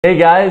Hey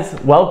guys,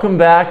 welcome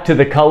back to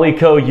the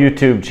KULLYCO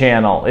YouTube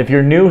channel. If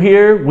you're new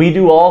here, we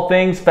do all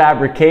things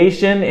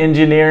fabrication,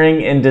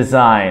 engineering, and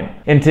design.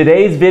 In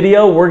today's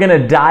video, we're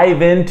gonna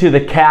dive into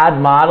the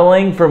CAD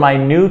modeling for my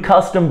new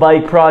custom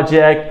bike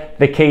project,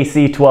 the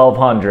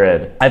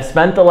KC-1200. I've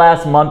spent the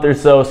last month or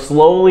so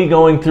slowly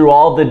going through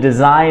all the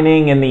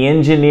designing and the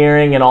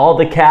engineering and all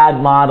the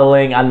CAD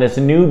modeling on this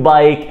new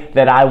bike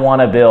that I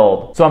wanna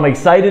build. So I'm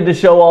excited to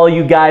show all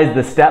you guys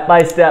the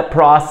step-by-step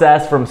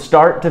process from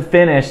start to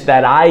finish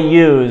that I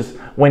use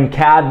when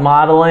CAD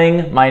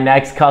modeling my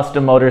next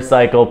custom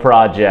motorcycle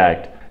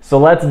project. So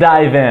let's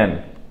dive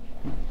in.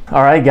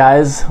 All right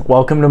guys,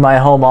 welcome to my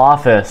home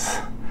office.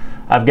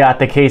 I've got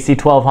the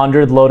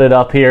KC-1200 loaded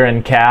up here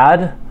in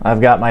CAD. I've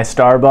got my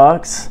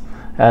Starbucks,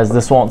 as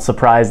this won't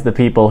surprise the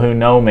people who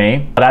know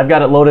me. But I've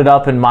got it loaded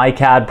up in my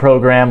CAD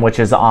program, which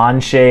is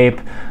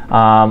Onshape.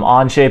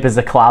 Onshape is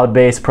a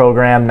cloud-based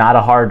program, not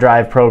a hard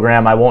drive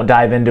program. I won't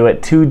dive into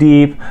it too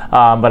deep,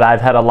 but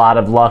I've had a lot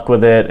of luck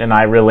with it and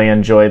I really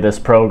enjoy this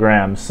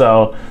program.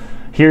 So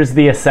here's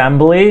the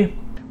assembly.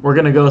 We're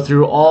gonna go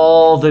through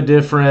all the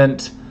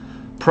different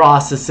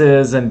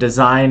processes and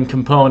design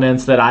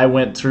components that I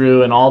went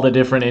through and all the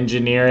different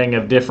engineering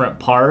of different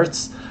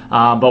parts.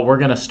 But we're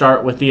gonna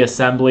start with the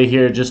assembly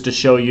here just to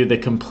show you the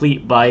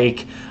complete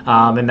bike,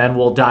 and then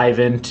we'll dive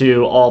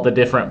into all the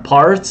different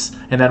parts,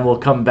 and then we'll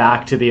come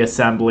back to the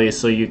assembly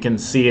so you can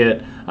see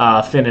it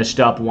finished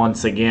up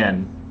once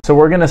again. So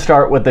we're gonna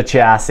start with the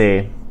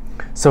chassis.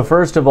 So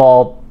first of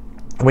all,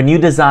 when you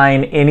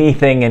design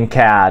anything in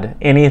CAD,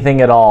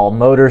 anything at all,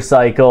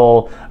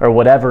 motorcycle or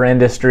whatever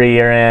industry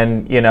you're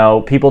in, you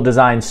know, people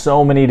design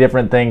so many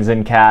different things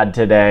in CAD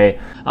today.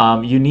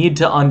 You need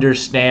to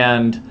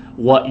understand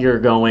what you're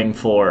going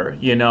for.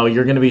 You know,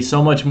 you're going to be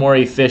so much more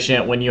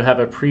efficient when you have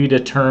a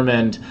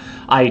predetermined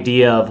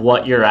idea of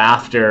what you're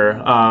after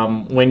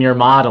when you're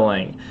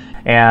modeling.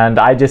 And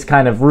I just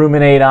kind of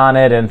ruminate on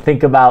it and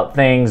think about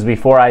things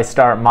before I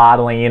start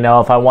modeling. You know,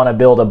 if I want to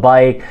build a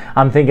bike,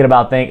 I'm thinking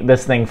about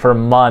this thing for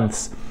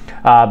months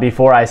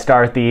before I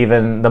start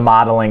the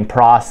modeling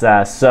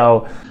process.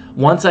 So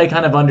once I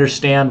kind of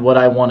understand what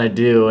I want to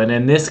do, and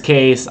in this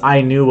case, I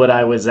knew what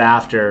I was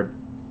after.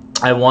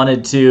 I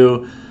wanted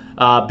to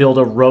build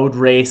a road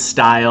race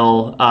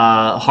style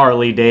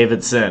Harley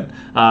Davidson,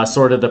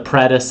 sort of the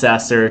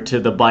predecessor to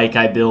the bike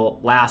I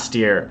built last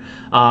year.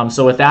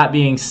 So with that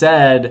being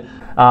said,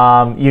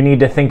 you need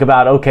to think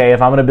about, okay,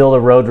 if I'm going to build a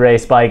road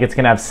race bike, it's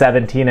going to have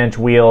 17-inch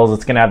wheels,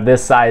 it's going to have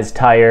this size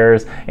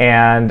tires,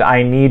 and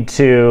I need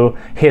to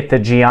hit the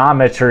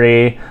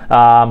geometry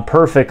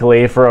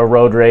perfectly for a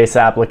road race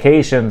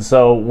application.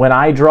 So when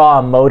I draw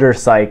a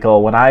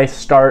motorcycle, when I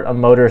start a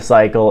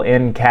motorcycle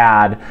in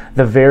CAD,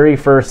 the very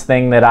first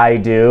thing that I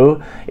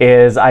do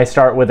is I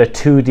start with a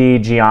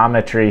 2D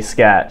geometry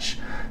sketch.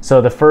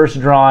 So the first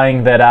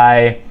drawing that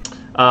I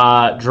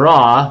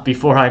draw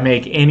before I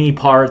make any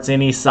parts,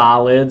 any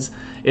solids,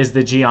 is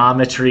the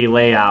geometry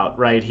layout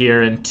right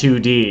here in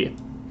 2D.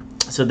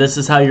 So this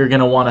is how you're going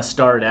to want to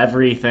start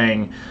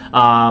everything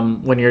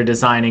when you're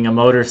designing a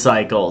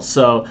motorcycle.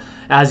 So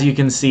as you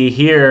can see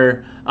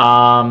here,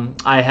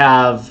 I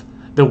have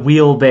the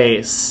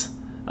wheelbase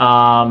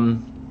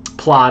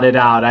plotted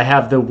out. I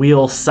have the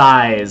wheel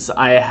size.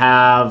 I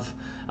have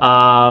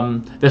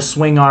the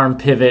swing arm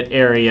pivot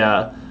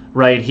area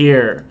right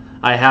here.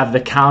 I have the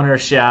counter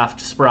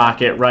shaft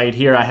sprocket right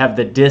here. I have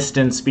the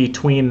distance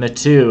between the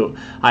two.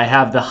 I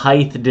have the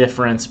height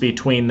difference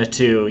between the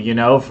two, you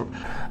know,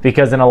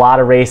 because in a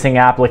lot of racing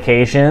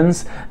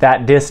applications,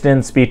 that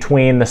distance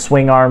between the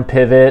swing arm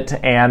pivot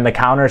and the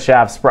counter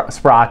shaft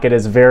sprocket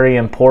is very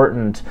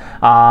important.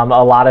 A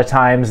lot of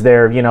times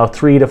they're, you know,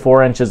 3 to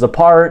 4 inches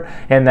apart,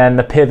 and then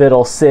the pivot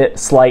will sit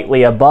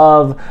slightly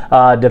above,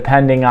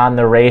 depending on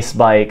the race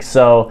bike.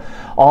 So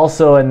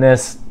also in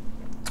this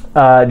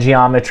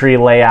geometry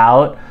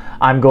layout,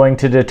 I'm going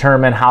to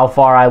determine how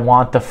far I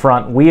want the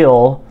front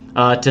wheel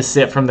to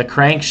sit from the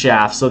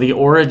crankshaft. So the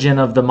origin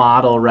of the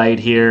model right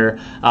here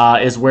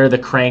is where the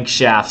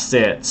crankshaft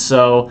sits.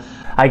 So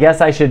I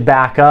guess I should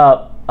back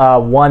up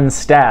one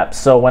step.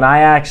 So when I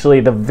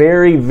actually, the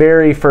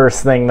very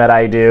first thing that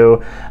I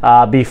do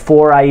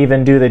before I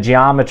even do the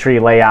geometry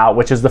layout,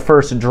 which is the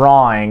first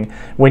drawing,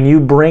 when you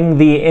bring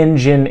the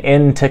engine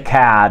into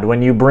CAD,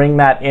 when you bring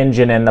that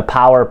engine in, the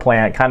power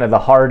plant, kind of the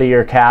heart of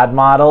your CAD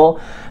model,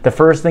 the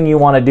first thing you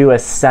want to do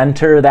is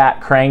center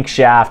that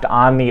crankshaft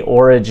on the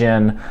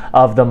origin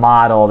of the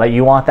model. That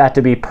you want that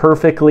to be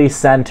perfectly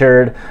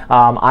centered.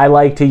 I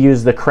like to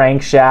use the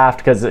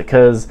crankshaft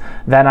because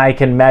then I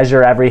can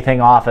measure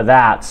everything off of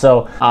that.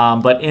 So,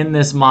 but in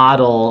this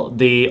model,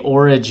 the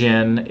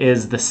origin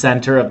is the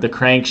center of the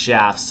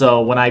crankshaft.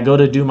 So when I go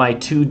to do my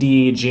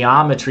 2D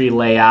geometry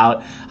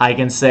layout, I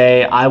can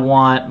say I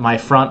want my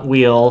front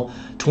wheel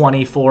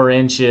 24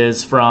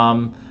 inches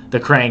from the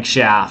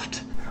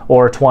crankshaft,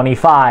 or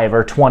 25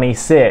 or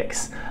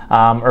 26,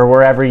 or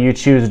wherever you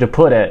choose to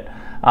put it.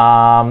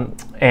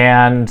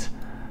 And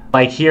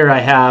Like here I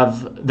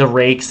have the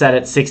rake set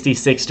at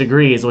 66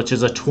 degrees, which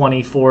is a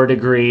 24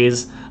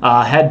 degrees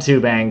head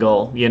tube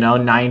angle. You know,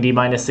 90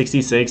 minus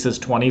 66 is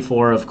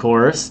 24, of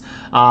course.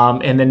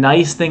 And the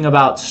nice thing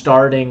about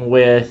starting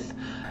with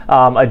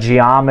a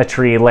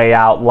geometry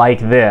layout like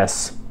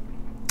this,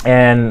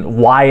 and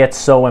why it's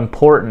so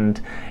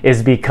important,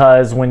 is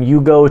because when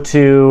you go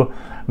to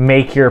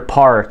make your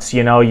parts,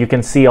 you know, you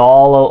can see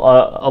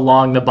all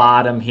along the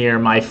bottom here,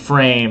 my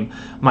frame,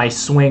 my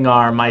swing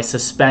arm, my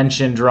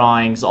suspension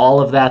drawings, all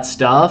of that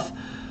stuff.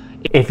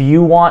 If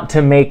you want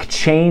to make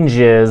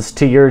changes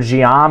to your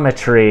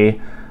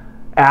geometry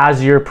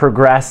as you're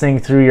progressing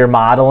through your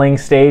modeling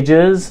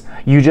stages,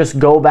 you just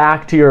go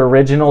back to your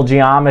original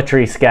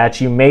geometry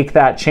sketch, you make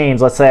that change.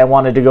 Let's say I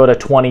wanted to go to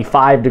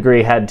 25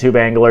 degree head tube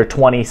angle or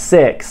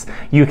 26.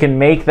 You can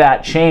make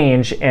that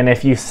change, and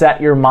if you set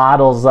your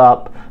models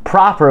up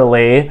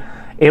properly,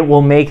 it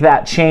will make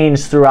that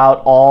change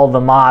throughout all the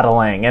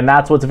modeling, and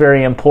that's what's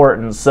very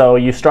important. So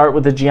you start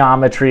with the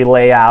geometry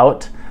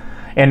layout,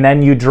 and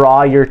then you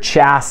draw your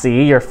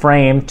chassis, your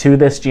frame, to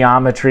this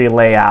geometry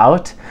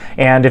layout.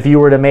 And if you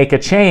were to make a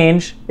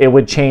change, it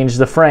would change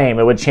the frame,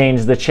 it would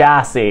change the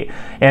chassis.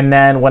 And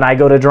then when I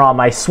go to draw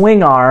my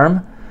swing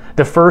arm,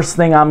 the first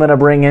thing I'm going to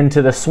bring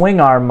into the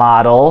swing arm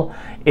model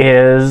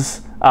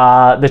is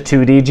the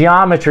 2D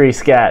geometry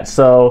sketch.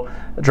 So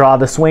draw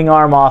the swing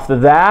arm off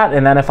of that,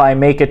 and then if I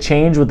make a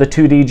change with the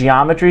 2D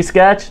geometry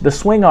sketch, the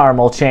swing arm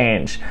will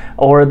change,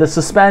 or the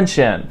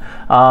suspension.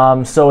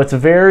 So it's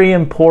very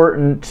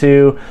important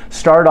to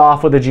start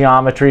off with a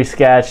geometry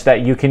sketch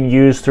that you can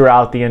use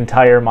throughout the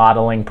entire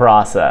modeling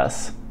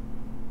process.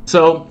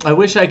 So I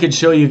wish I could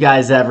show you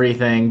guys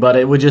everything, but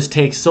it would just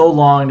take so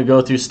long to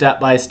go through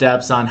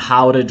step-by-steps on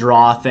how to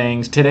draw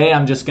things. Today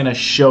I'm just going to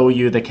show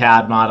you the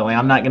CAD modeling.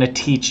 I'm not going to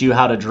teach you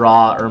how to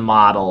draw or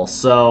model.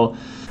 So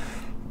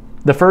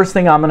the first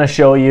thing I'm going to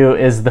show you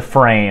is the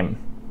frame.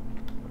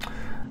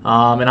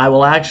 And I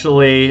will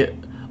actually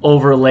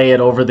overlay it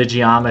over the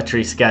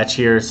geometry sketch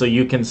here so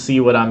you can see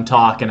what I'm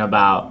talking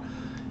about.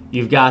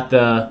 You've got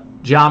the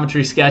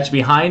geometry sketch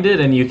behind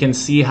it, and you can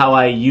see how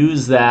I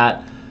use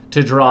that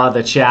to draw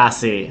the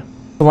chassis.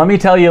 Let me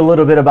tell you a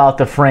little bit about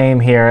the frame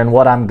here and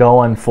what I'm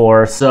going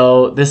for.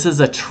 So this is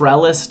a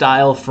trellis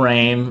style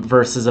frame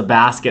versus a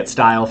basket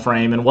style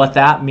frame, and what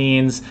that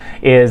means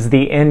is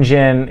the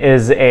engine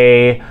is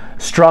a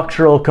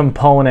structural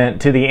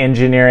component to the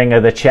engineering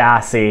of the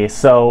chassis.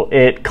 So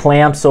it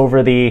clamps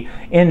over the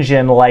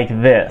engine like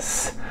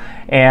this,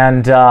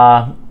 and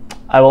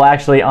I will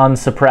actually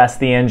unsuppress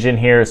the engine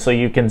here so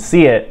you can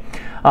see it.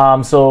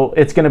 So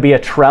it's going to be a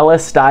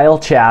trellis style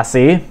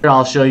chassis.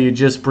 I'll show you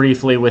just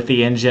briefly with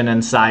the engine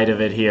inside of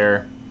it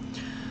here.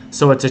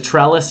 So it's a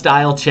trellis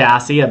style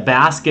chassis. A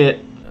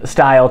basket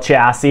style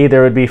chassis,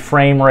 there would be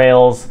frame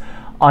rails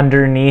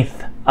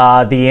underneath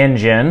the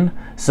engine.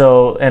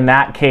 So in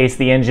that case,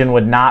 the engine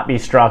would not be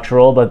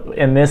structural, but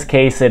in this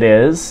case it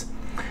is.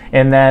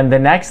 And then the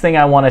next thing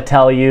I want to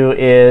tell you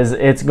is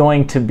it's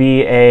going to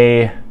be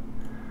a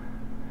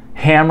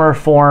hammer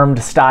formed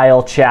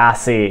style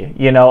chassis,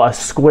 you know, a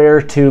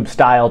square tube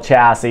style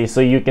chassis. So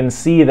you can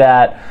see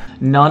that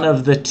none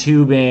of the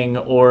tubing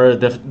or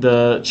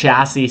the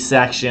chassis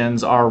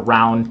sections are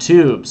round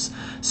tubes.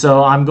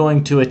 So I'm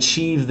going to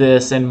achieve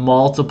this in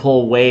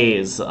multiple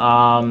ways.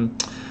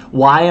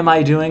 Why am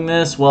I doing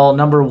this? Well,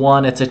 number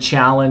one, it's a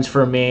challenge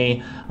for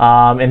me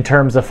in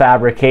terms of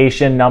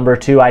fabrication. Number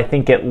two, I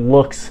think it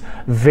looks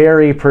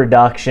very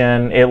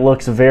production. It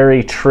looks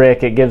very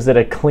trick. It gives it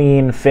a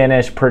clean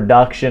finish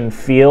production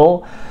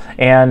feel,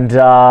 and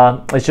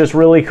it's just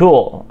really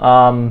cool.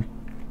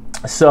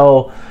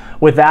 So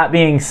with that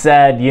being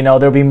said, you know,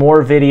 there'll be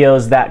more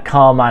videos that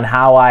come on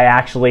how I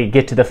actually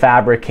get to the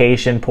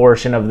fabrication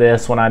portion of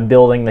this when I'm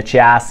building the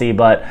chassis,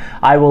 but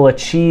I will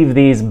achieve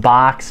these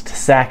boxed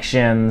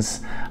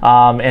sections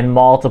in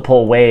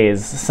multiple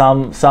ways.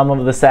 Some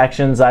of the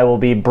sections I will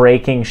be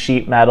breaking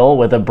sheet metal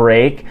with a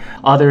brake.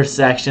 Other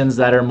sections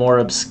that are more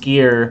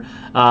obscure,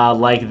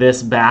 like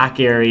this back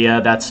area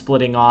that's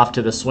splitting off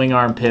to the swing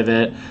arm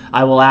pivot,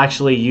 I will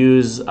actually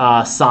use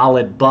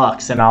solid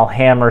bucks, and I'll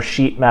hammer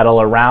sheet metal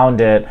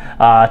around it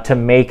to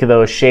make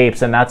those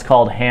shapes, and that's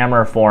called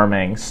hammer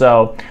forming.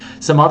 So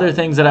some other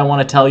things that I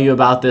want to tell you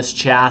about this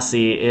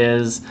chassis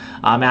is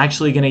I'm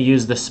actually going to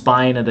use the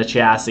spine of the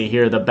chassis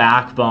here, the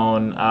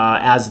backbone,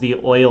 as the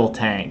oil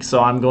tank.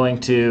 So I'm going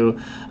to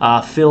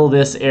fill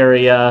this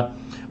area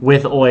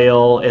with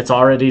oil. It's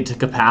already to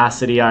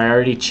capacity. I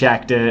already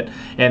checked it.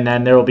 And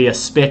then there will be a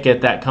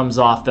spigot that comes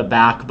off the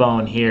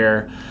backbone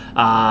here,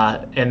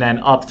 and then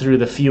up through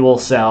the fuel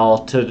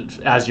cell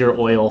as your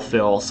oil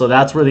fill. So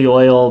that's where the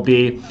oil will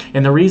be.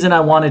 And the reason I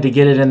wanted to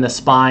get it in the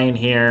spine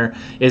here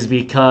is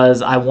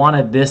because I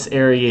wanted this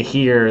area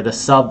here, the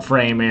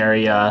subframe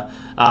area,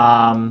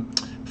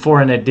 for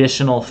an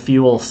additional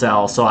fuel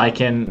cell, so I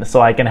can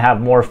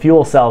have more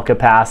fuel cell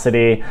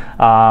capacity,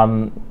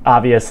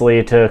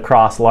 obviously, to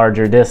cross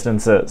larger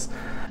distances.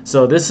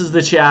 So this is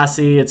the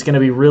chassis. It's going to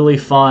be really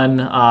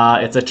fun.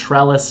 It's a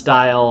trellis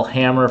style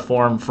hammer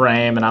form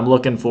frame, and I'm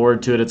looking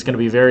forward to it. It's going to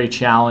be very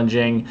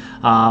challenging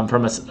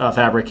from a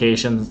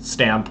fabrication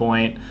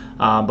standpoint,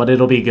 but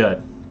it'll be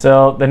good.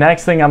 So the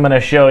next thing I'm going to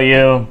show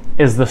you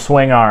is the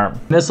swing arm.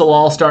 This will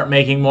all start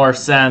making more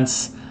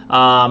sense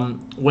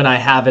when I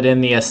have it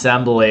in the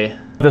assembly.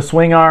 The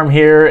swing arm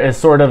here is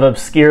sort of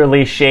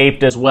obscurely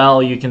shaped as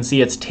well. You can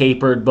see it's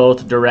tapered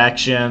both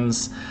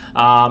directions,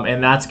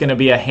 and that's going to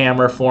be a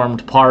hammer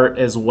formed part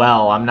as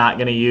well. I'm not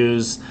going to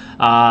use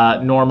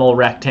normal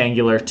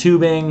rectangular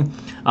tubing.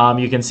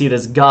 You can see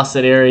this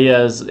gusset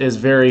area is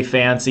very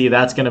fancy.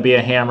 That's going to be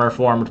a hammer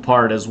formed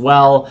part as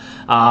well.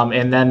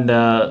 And then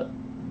the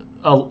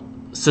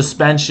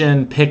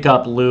suspension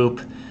pickup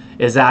loop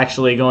is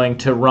actually going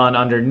to run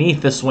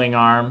underneath the swing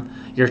arm.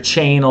 Your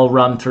chain will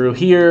run through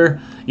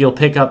here. You'll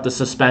pick up the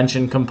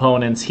suspension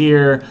components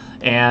here,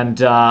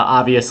 and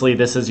obviously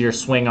this is your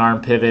swing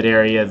arm pivot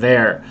area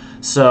there.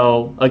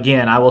 So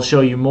again, I will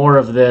show you more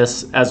of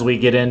this as we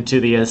get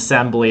into the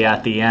assembly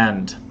at the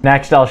end.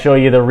 Next, I'll show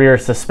you the rear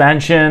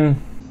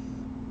suspension.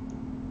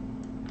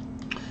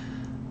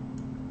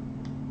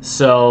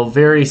 So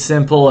very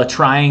simple, a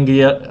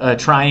triangle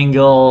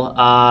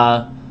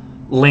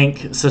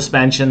link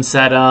suspension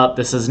setup.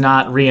 This is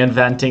not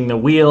reinventing the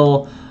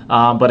wheel.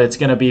 But it's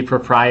going to be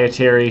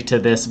proprietary to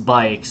this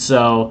bike.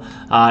 So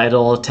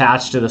it'll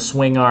attach to the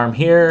swing arm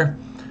here.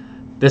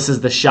 This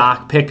is the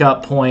shock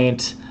pickup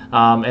point,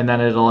 and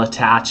then it'll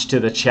attach to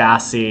the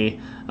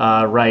chassis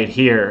right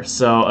here.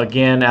 So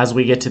again, as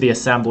we get to the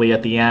assembly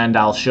at the end,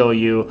 I'll show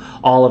you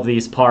all of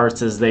these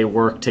parts as they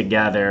work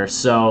together.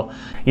 So,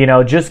 you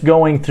know, just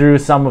going through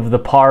some of the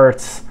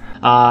parts,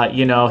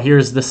 you know,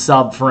 here's the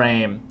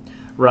subframe.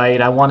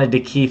 Right, I wanted to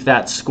keep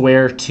that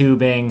square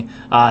tubing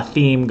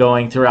theme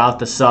going throughout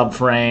the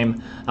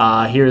subframe.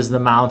 Here's the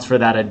mounts for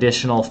that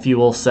additional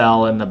fuel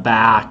cell in the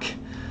back.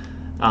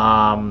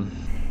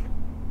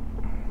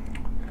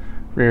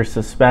 Rear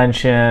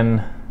suspension.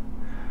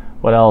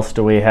 What else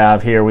do we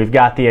have here? We've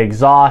got the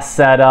exhaust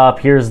set up.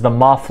 Here's the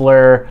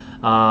muffler.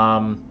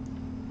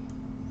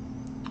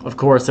 Of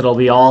course, it'll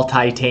be all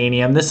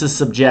titanium. This is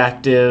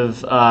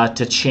subjective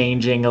to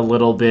changing a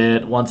little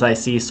bit once I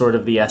see sort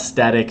of the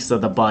aesthetics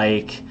of the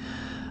bike.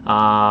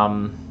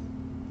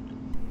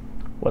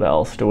 What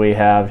else do we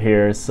have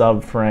here?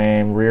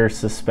 Subframe, rear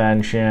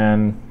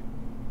suspension.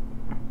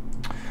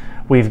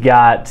 We've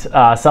got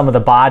some of the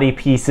body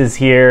pieces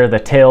here, the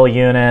tail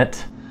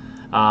unit.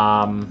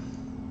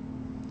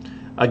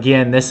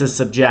 Again, this is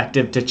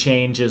subjective to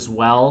change as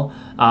well.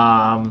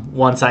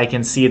 Once I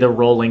can see the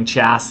rolling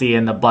chassis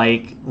and the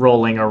bike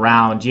rolling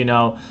around, you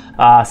know,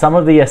 some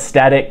of the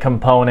aesthetic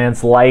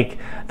components like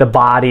the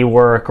body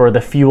work or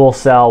the fuel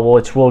cell,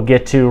 which we'll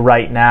get to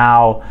right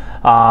now,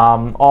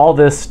 all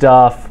this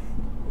stuff.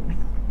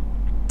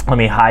 Let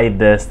me hide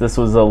this. This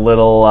was a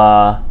little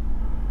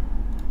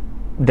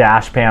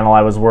dash panel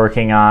I was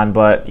working on,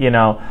 but you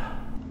know,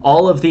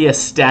 all of the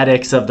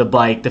aesthetics of the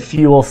bike, the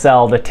fuel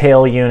cell, the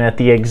tail unit,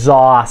 the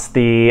exhaust,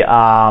 the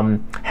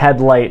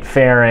headlight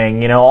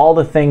fairing, you know, all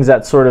the things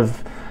that sort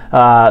of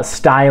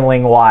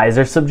styling wise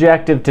are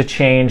subjective to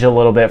change a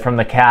little bit from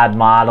the CAD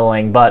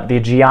modeling, but the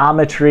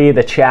geometry,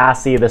 the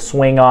chassis, the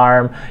swing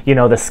arm, you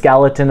know, the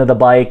skeleton of the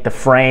bike, the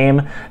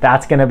frame,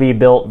 that's going to be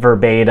built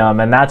verbatim,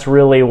 and that's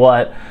really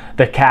what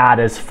the CAD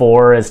is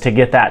for, is to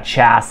get that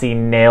chassis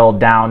nailed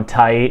down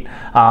tight.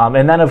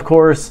 And then of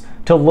course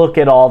to look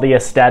at all the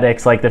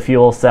aesthetics like the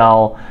fuel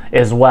cell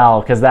as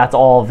well, because that's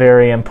all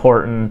very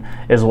important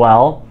as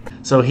well.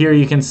 So here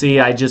you can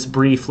see I just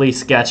briefly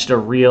sketched a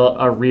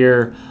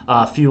rear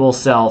fuel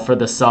cell for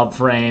the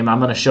subframe. I'm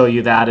going to show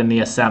you that in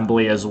the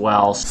assembly as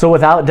well. So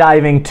without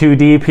diving too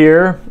deep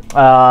here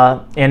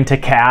into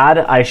CAD,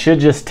 I should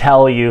just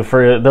tell you,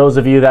 for those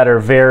of you that are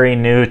very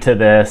new to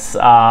this,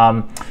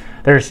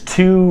 there's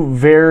two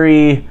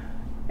very,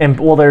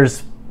 well,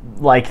 there's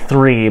like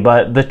three,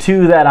 but the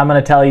two that I'm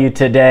going to tell you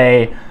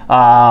today,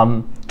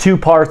 two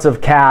parts of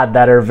CAD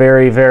that are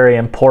very, very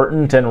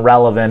important and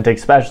relevant,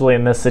 especially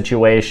in this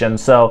situation.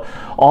 So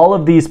all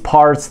of these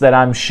parts that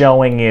I'm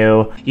showing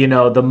you, you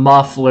know, the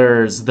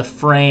mufflers, the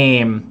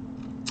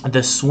frame,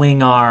 the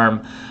swing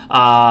arm,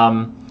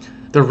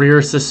 the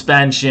rear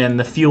suspension,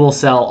 the fuel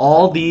cell,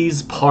 all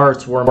these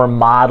parts were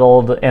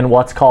modeled in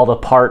what's called a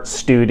part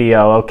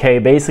studio, okay?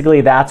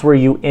 Basically, that's where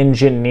you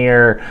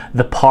engineer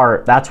the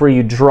part. That's where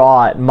you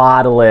draw it,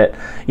 model it,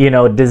 you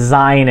know,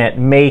 design it,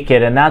 make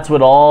it, and that's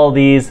what all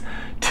these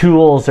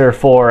tools are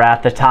for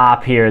at the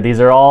top here.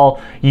 These are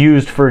all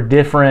used for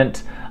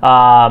different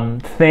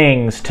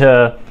things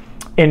to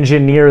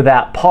engineer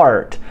that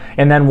part.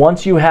 And then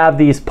once you have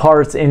these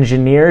parts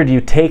engineered, you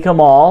take them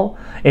all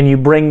and you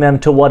bring them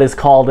to what is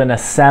called an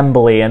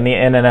assembly. And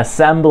an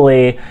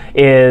assembly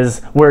is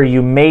where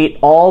you mate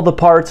all the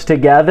parts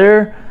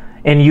together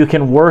and you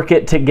can work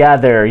it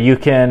together. You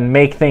can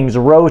make things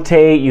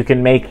rotate, you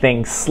can make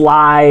things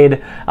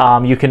slide,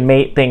 you can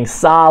make things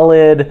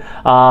solid,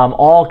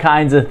 all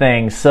kinds of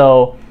things.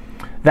 So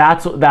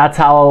that's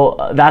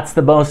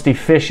the most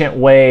efficient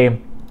way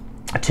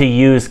to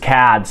use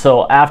CAD.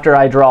 So after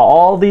I draw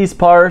all these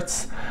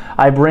parts,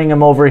 I bring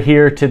them over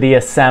here to the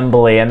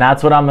assembly, and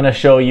that's what I'm going to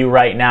show you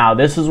right now.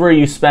 This is where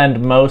you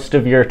spend most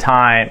of your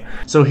time.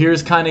 So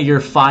here's kind of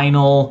your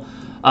final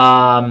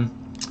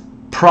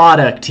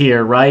product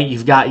here, right?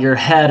 You've got your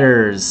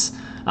headers,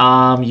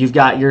 you've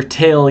got your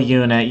tail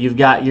unit, you've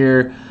got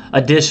your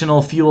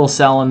additional fuel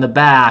cell in the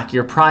back,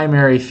 your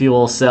primary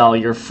fuel cell,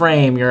 your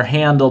frame, your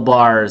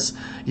handlebars,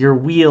 your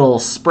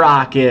wheels,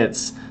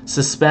 sprockets,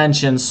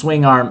 suspension,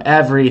 swing arm,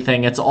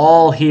 everything. It's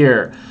all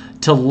here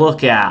to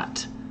look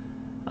at.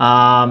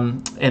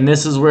 And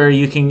this is where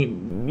you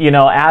can, you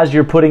know, as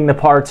you're putting the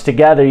parts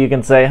together, you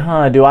can say,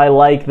 huh, do I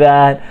like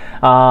that?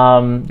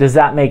 Does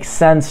that make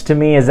sense to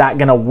me? Is that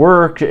going to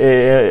work?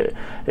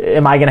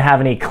 Am I going to have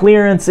any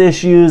clearance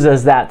issues?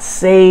 Is that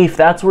safe?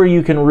 That's where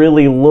you can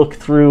really look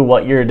through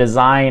what you're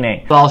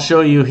designing. I'll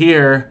show you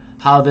here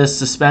how this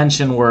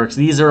suspension works.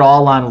 These are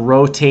all on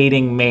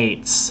rotating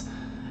mates,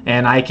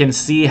 and I can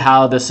see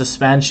how the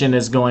suspension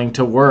is going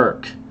to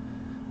work.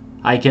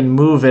 I can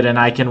move it and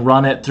I can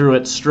run it through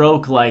its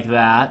stroke like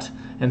that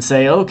and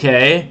say,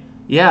 okay,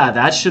 yeah,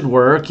 that should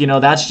work. You know,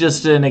 that's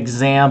just an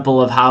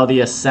example of how the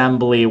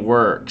assembly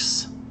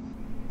works.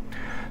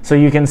 So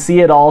you can see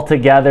it all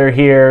together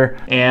here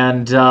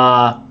and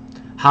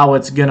how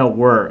it's gonna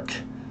work.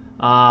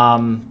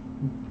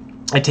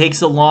 It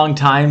takes a long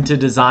time to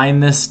design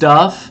this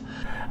stuff.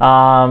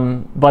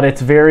 But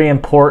it's very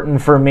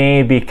important for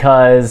me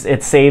because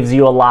it saves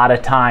you a lot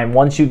of time.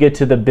 Once you get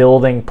to the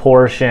building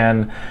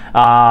portion,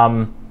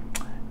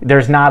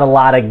 there's not a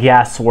lot of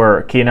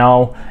guesswork, you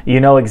know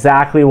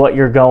exactly what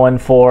you're going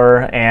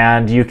for,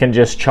 and you can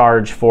just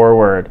charge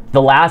forward.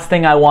 The last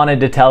thing I wanted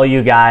to tell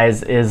you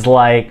guys is,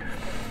 like,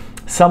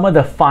 some of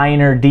the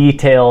finer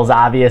details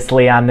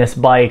obviously on this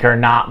bike are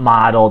not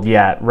modeled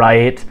yet,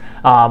 right?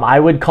 I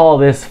would call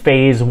this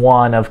phase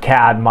 1 of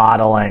CAD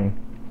modeling.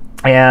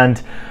 And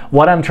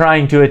what I'm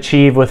trying to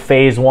achieve with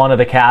phase 1 of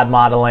the CAD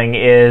modeling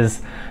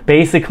is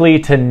basically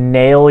to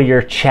nail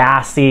your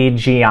chassis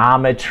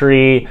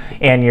geometry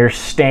and your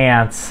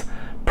stance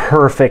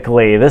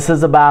perfectly. This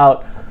is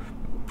about,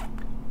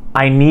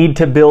 I need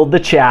to build the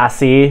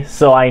chassis,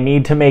 so I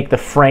need to make the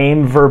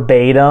frame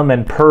verbatim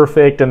and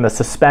perfect and the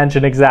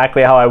suspension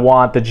exactly how I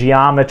want, the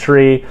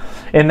geometry,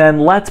 and then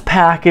let's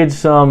package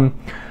some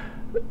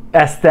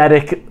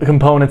aesthetic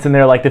components in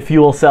there, like the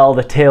fuel cell,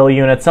 the tail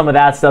unit, some of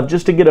that stuff,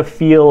 just to get a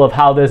feel of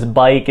how this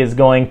bike is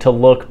going to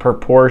look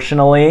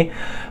proportionally.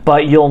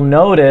 But you'll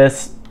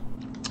notice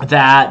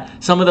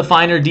that some of the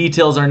finer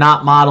details are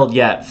not modeled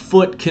yet.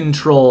 Foot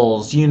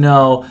controls, you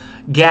know,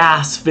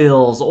 gas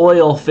fills,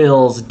 oil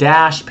fills,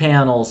 dash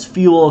panels,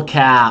 fuel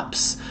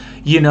caps,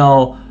 you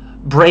know,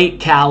 brake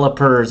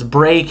calipers,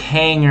 brake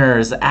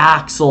hangers,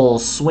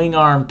 axles, swing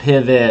arm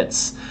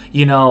pivots,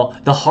 you know,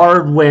 the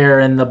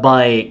hardware in the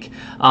bike,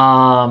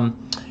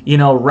 you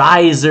know,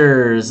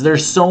 risers.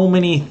 There's so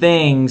many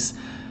things,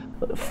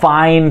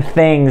 fine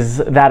things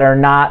that are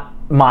not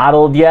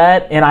modeled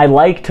yet, and I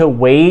like to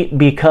wait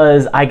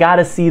because I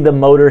gotta see the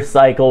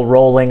motorcycle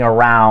rolling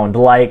around.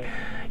 Like,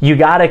 you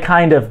gotta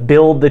kind of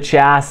build the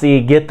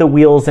chassis, get the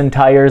wheels and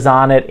tires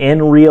on it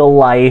in real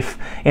life,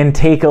 and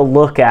take a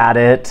look at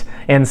it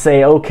and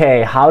say,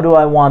 okay, how do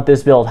I want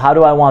this built? How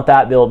do I want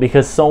that built?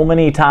 Because so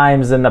many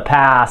times in the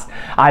past,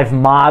 I've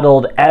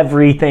modeled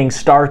everything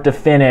start to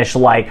finish,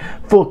 like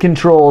foot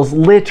controls,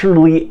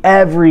 literally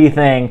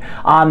everything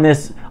on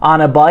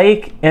a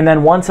bike. And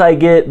then once I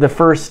get the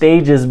first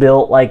stages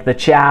built, like the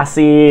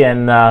chassis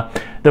and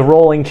the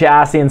rolling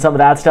chassis and some of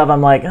that stuff,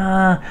 I'm like,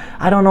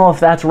 I don't know if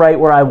that's right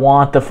where I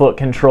want the foot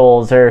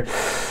controls, or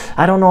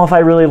I don't know if I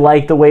really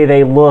like the way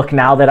they look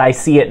now that I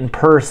see it in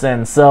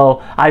person.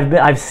 So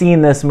I've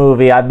seen this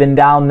movie, I've been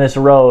down this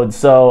road,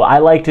 so I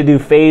like to do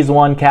phase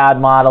 1 CAD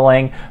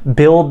modeling,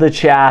 build the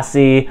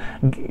chassis,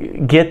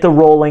 get the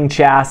rolling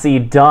chassis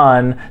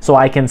done so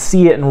I can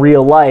see it in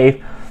real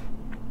life.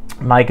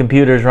 My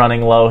computer's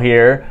running low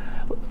here.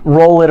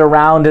 Roll it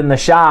around in the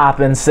shop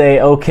and say,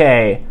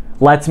 okay,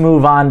 let's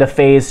move on to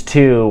phase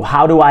 2.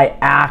 How do I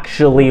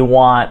actually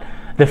want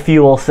the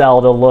fuel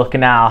cell to look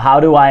now?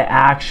 How do I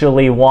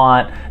actually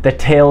want the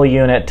tail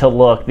unit to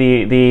look?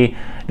 The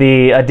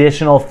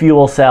additional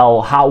fuel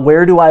cell,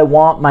 where do I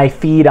want my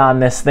feet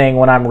on this thing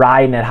when I'm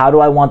riding it? How do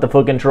I want the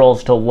foot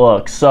controls to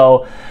look?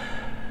 So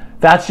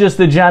that's just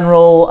the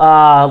general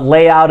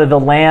layout of the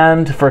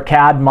land for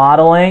CAD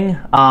modeling.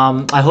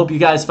 I hope you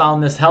guys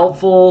found this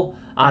helpful.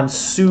 I'm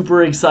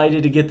super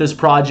excited to get this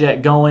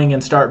project going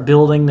and start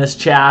building this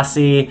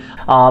chassis.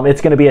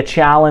 It's going to be a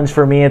challenge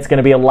for me. It's going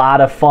to be a lot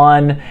of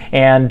fun,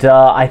 and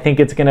I think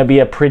it's going to be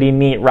a pretty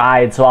neat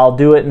ride. So I'll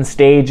do it in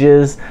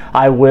stages.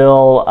 I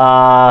will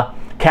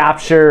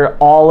capture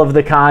all of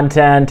the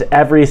content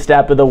every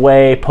step of the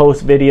way,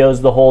 post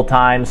videos the whole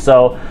time.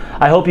 So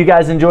I hope you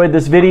guys enjoyed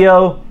this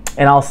video,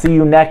 and I'll see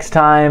you next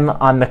time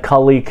on the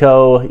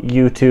KULLYCO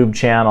YouTube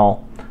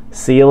channel.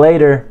 See you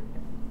later.